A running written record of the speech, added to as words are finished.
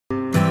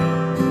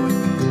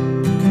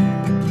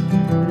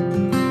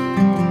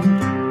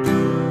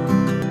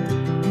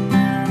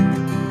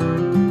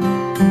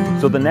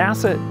So the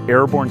NASA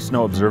Airborne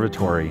Snow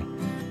Observatory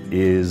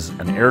is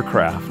an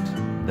aircraft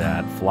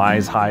that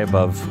flies high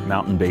above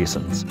mountain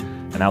basins.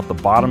 And out the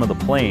bottom of the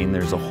plane,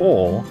 there's a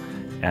hole,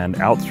 and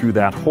out through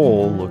that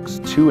hole looks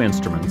two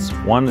instruments.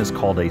 One is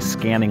called a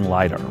scanning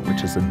LiDAR,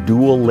 which is a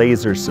dual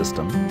laser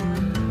system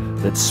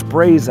that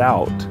sprays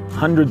out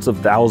hundreds of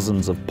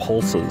thousands of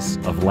pulses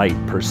of light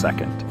per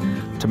second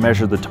to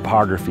measure the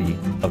topography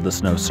of the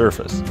snow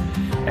surface.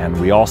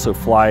 And we also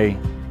fly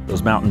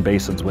those mountain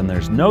basins when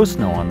there's no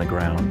snow on the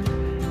ground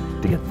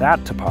to get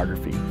that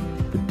topography.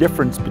 The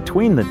difference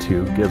between the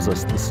two gives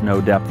us the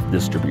snow depth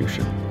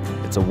distribution.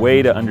 It's a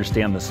way to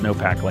understand the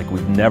snowpack like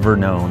we've never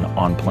known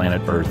on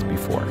planet Earth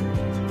before.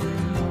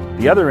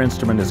 The other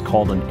instrument is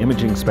called an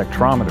imaging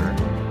spectrometer,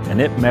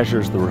 and it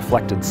measures the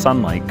reflected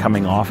sunlight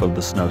coming off of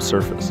the snow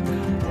surface.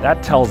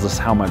 That tells us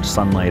how much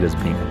sunlight is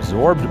being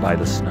absorbed by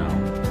the snow.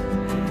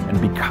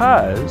 And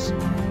because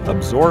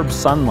absorbed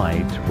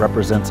sunlight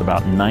represents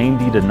about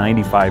 90 to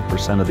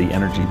 95% of the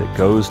energy that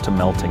goes to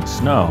melting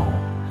snow,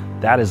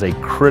 that is a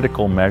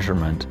critical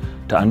measurement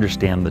to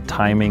understand the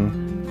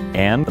timing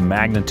and the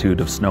magnitude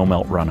of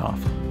snowmelt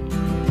runoff.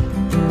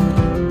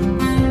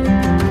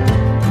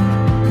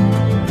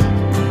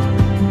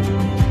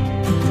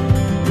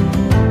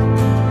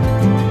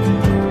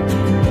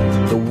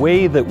 The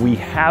way that we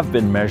have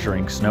been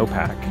measuring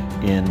snowpack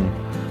in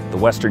the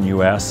western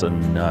US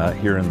and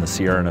here in the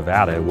Sierra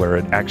Nevada, where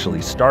it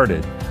actually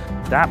started,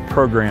 that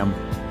program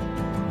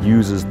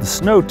uses the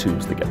snow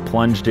tubes that get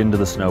plunged into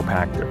the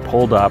snowpack. They're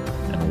pulled up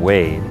and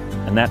weighed,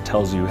 and that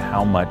tells you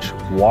how much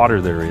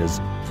water there is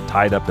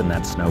tied up in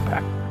that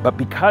snowpack. But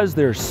because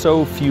there's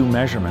so few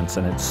measurements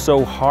and it's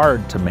so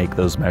hard to make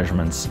those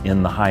measurements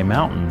in the high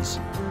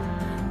mountains,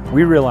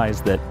 we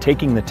realized that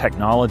taking the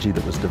technology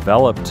that was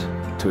developed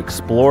to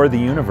explore the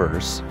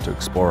universe, to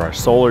explore our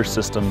solar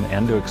system,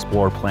 and to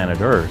explore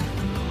planet Earth,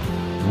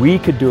 we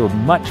could do a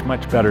much,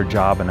 much better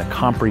job and a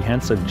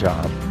comprehensive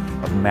job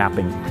of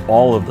mapping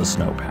all of the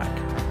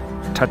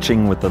snowpack,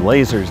 touching with the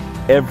lasers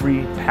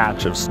every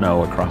patch of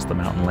snow across the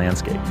mountain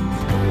landscape.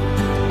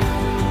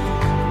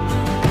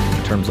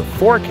 In terms of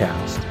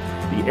forecast,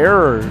 the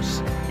errors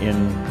in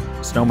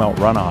snowmelt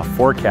runoff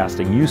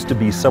forecasting used to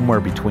be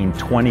somewhere between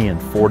 20 and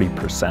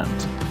 40%.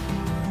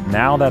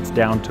 Now that's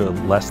down to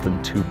less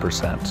than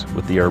 2%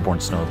 with the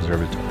Airborne Snow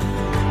Observatory.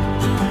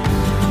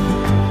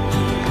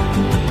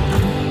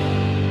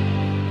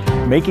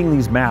 Making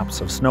these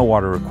maps of snow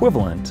water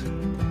equivalent,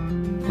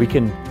 we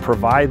can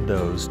provide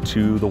those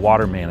to the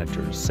water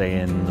managers,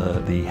 say in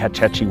the Hetch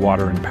Hetchy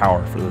Water and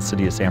Power for the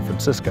city of San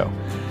Francisco.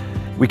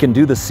 We can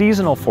do the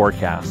seasonal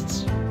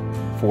forecasts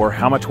for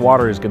how much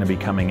water is going to be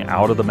coming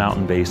out of the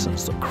mountain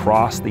basins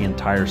across the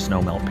entire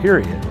snowmelt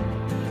period.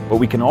 But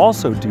we can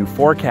also do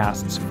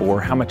forecasts for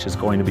how much is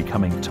going to be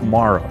coming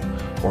tomorrow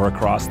or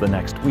across the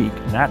next week.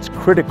 And that's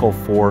critical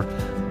for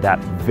that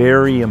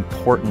very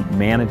important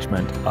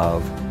management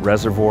of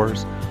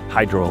reservoirs,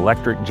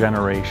 hydroelectric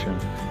generation,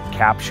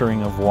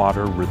 capturing of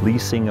water,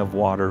 releasing of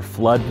water,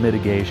 flood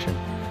mitigation.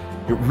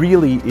 It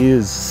really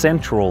is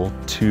central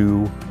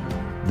to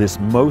this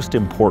most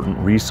important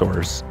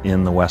resource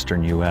in the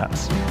western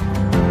US.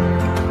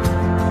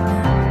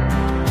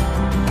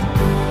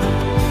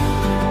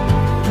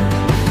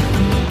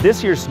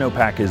 This year's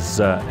snowpack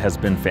has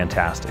been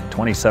fantastic.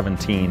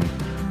 2017,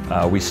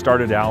 we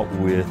started out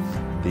with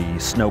the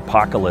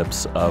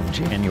snowpocalypse of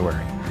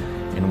January,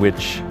 in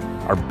which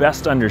our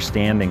best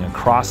understanding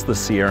across the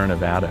Sierra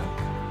Nevada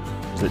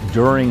is that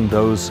during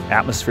those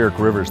atmospheric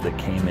rivers that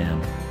came in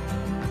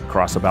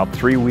across about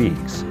 3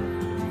 weeks,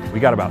 we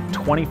got about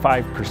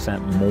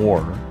 25%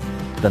 more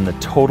than the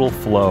total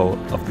flow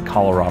of the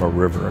Colorado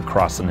River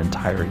across an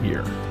entire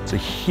year. It's a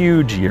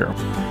huge year.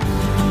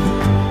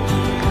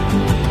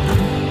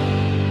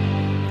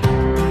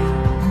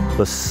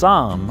 The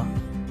sum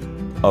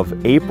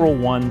of April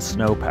 1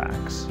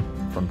 snowpacks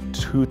from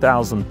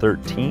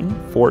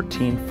 2013,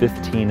 14,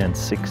 15, and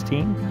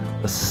 16,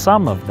 the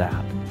sum of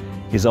that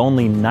is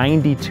only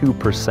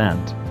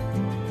 92%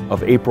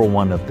 of April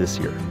 1 of this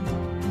year.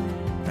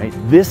 Right?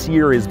 This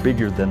year is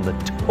bigger than the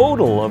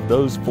total of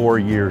those 4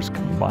 years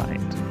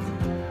combined.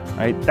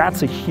 Right?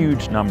 That's a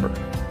huge number.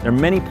 There are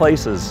many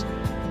places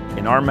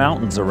in our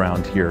mountains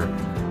around here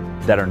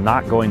that are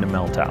not going to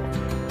melt out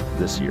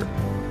this year.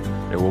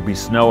 There will be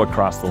snow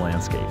across the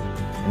landscape.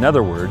 In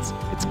other words,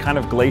 it's kind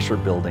of glacier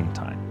building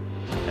time.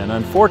 And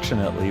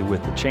unfortunately,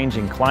 with the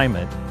changing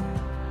climate,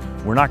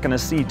 we're not going to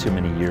see too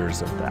many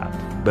years of that.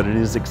 But it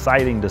is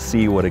exciting to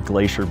see what a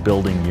glacier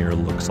building year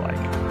looks like.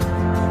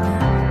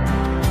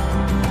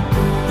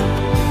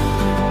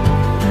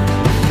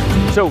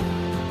 So,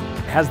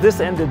 has this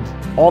ended,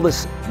 all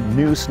this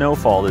new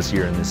snowfall this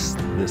year and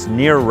this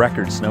near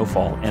record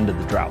snowfall ended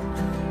the drought?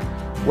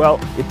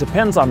 Well, it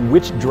depends on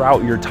which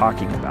drought you're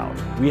talking about.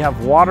 We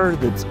have water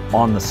that's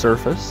on the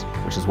surface,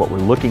 which is what we're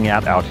looking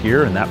at out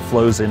here, and that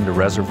flows into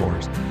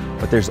reservoirs.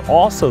 But there's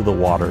also the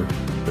water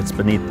that's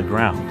beneath the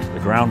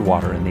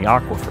groundwater in the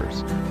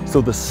aquifers. So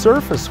the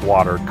surface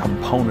water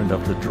component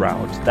of the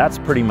drought, that's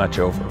pretty much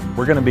over.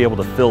 We're going to be able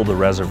to fill the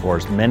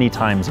reservoirs many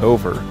times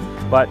over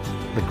But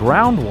the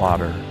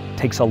groundwater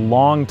takes a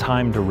long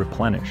time to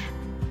replenish.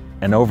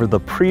 And over the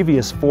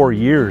previous 4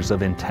 years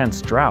of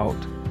intense drought,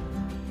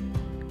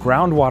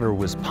 groundwater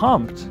was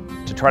pumped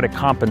to try to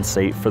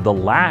compensate for the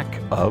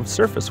lack of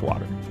surface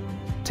water.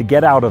 To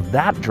get out of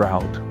that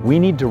drought, we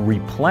need to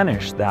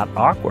replenish that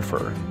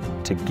aquifer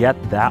to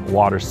get that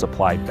water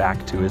supply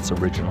back to its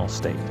original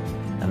state.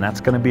 And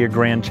that's going to be a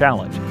grand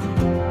challenge.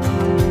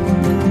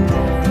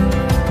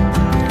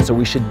 So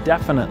we should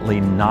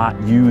definitely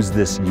not use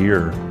this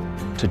year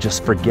to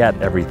just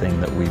forget everything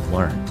that we've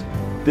learned.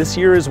 This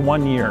year is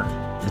 1 year.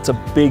 It's a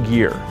big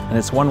year, and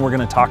it's one we're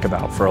going to talk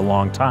about for a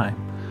long time.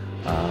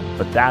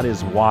 But that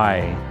is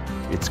why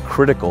it's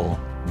critical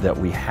that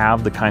we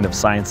have the kind of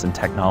science and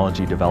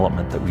technology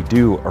development that we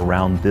do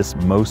around this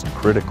most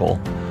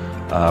critical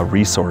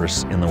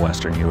resource in the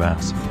Western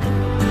U.S.